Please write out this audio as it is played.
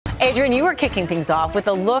Adrian, you were kicking things off with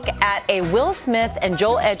a look at a Will Smith and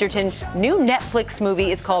Joel Edgerton new Netflix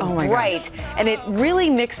movie. It's called Bright, and it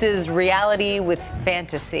really mixes reality with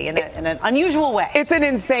fantasy in an unusual way. It's an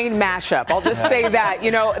insane mashup. I'll just say that.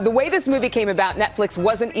 You know, the way this movie came about, Netflix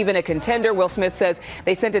wasn't even a contender. Will Smith says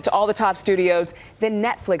they sent it to all the top studios. Then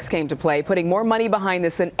Netflix came to play, putting more money behind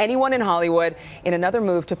this than anyone in Hollywood in another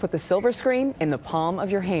move to put the silver screen in the palm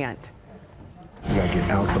of your hand. You gotta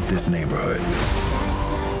get out of this neighborhood.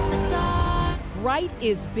 Bright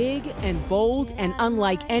is big and bold and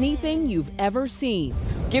unlike anything you've ever seen.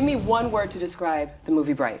 Give me one word to describe the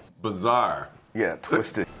movie Bright. Bizarre. Yeah,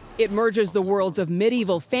 twisted. It merges the worlds of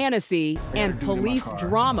medieval fantasy and police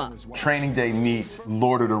drama. Training Day meets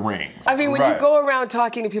Lord of the Rings. I mean, when you go around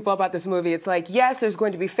talking to people about this movie, it's like, yes, there's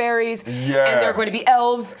going to be fairies, and there are going to be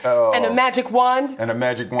elves, and a magic wand. And a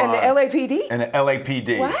magic wand. And the LAPD? And the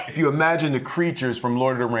LAPD. What? If you imagine the creatures from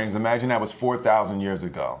Lord of the Rings, imagine that was 4,000 years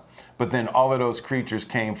ago. But then all of those creatures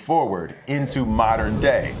came forward into modern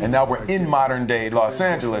day. And now we're in modern day Los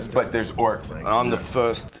Angeles, but there's orcs. I'm the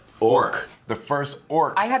first orc. The first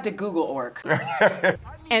orc. I had to Google orc.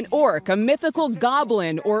 An orc, a mythical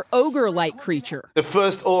goblin or ogre-like creature. The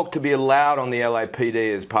first orc to be allowed on the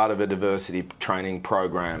LAPD as part of a diversity training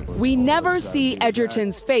program. We never see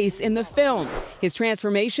Edgerton's face in the film. His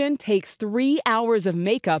transformation takes 3 hours of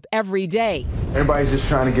makeup every day. Everybody's just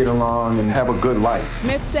trying to get along and have a good life.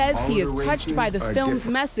 Smith says he is touched by the film's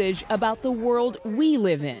message about the world we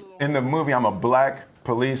live in. In the movie, I'm a black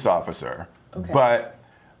police officer, but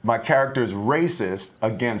my character is racist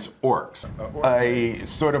against orcs. A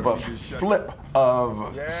sort of a flip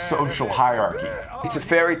of social hierarchy. It's a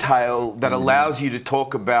fairy tale that allows you to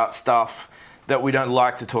talk about stuff that we don't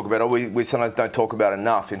like to talk about, or we sometimes don't talk about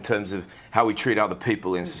enough in terms of how we treat other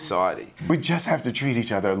people in society. We just have to treat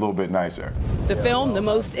each other a little bit nicer. The film, the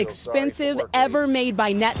most expensive ever made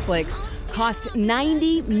by Netflix, cost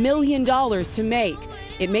 $90 million to make.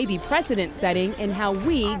 It may be precedent-setting in how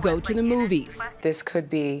we go to the movies. This could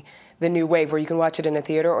be the new wave where you can watch it in a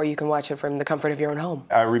theater or you can watch it from the comfort of your own home.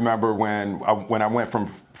 I remember when I went from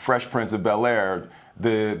Fresh Prince of Bel-Air,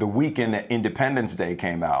 the weekend that Independence Day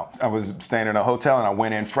came out. I was staying in a hotel and I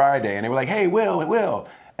went in Friday and they were like, hey, Will.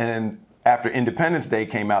 And after Independence Day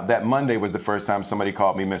came out, that Monday was the first time somebody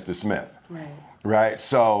called me Mr. Smith. Right,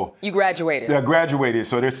 so... You graduated. I graduated,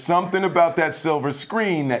 so there's something about that silver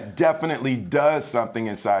screen that definitely does something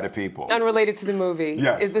inside of people. Unrelated to the movie,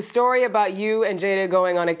 yes. Is the story about you and Jada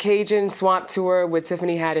going on a Cajun swamp tour with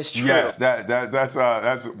Tiffany Haddish true? Yes, that's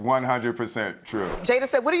 100% true. Jada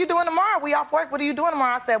said, what are you doing tomorrow? We off work, what are you doing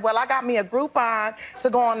tomorrow? I said, well, I got me a Groupon to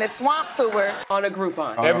go on this swamp tour. On a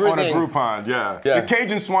Groupon. On a Groupon, yeah. The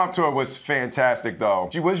Cajun swamp tour was fantastic, though.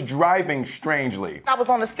 She was driving strangely. I was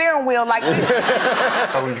on the steering wheel like this.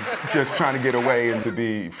 I was just trying to get away and to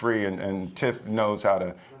be free, and Tiff knows how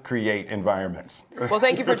to create environments. Well,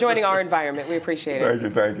 thank you for joining our environment. We appreciate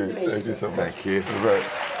it. Thank you so much. Thank you. Right.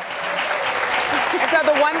 And so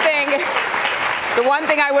the one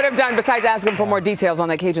thing I would have done, besides ask him for more details on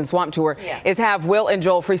the Cajun Swamp Tour, is have Will and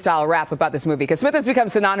Joel freestyle a rap about this movie. Because Smith has become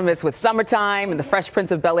synonymous with summertime and the Fresh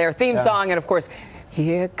Prince of Bel-Air theme song, and of course,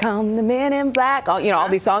 Here Come the Men in Black, all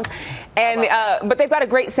these songs. And but they've got a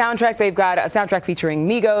great soundtrack. They've got a soundtrack featuring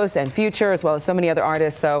Migos and Future, as well as so many other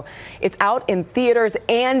artists. So it's out in theaters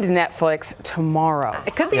and Netflix tomorrow.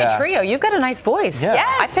 It could be a trio. You've got a nice voice. Yes.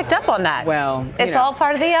 I picked up on that. Well, it's all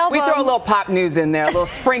part of the album. We throw a little pop news in there, a little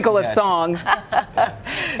sprinkle of song.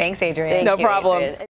 Thanks, Adrian. No problem.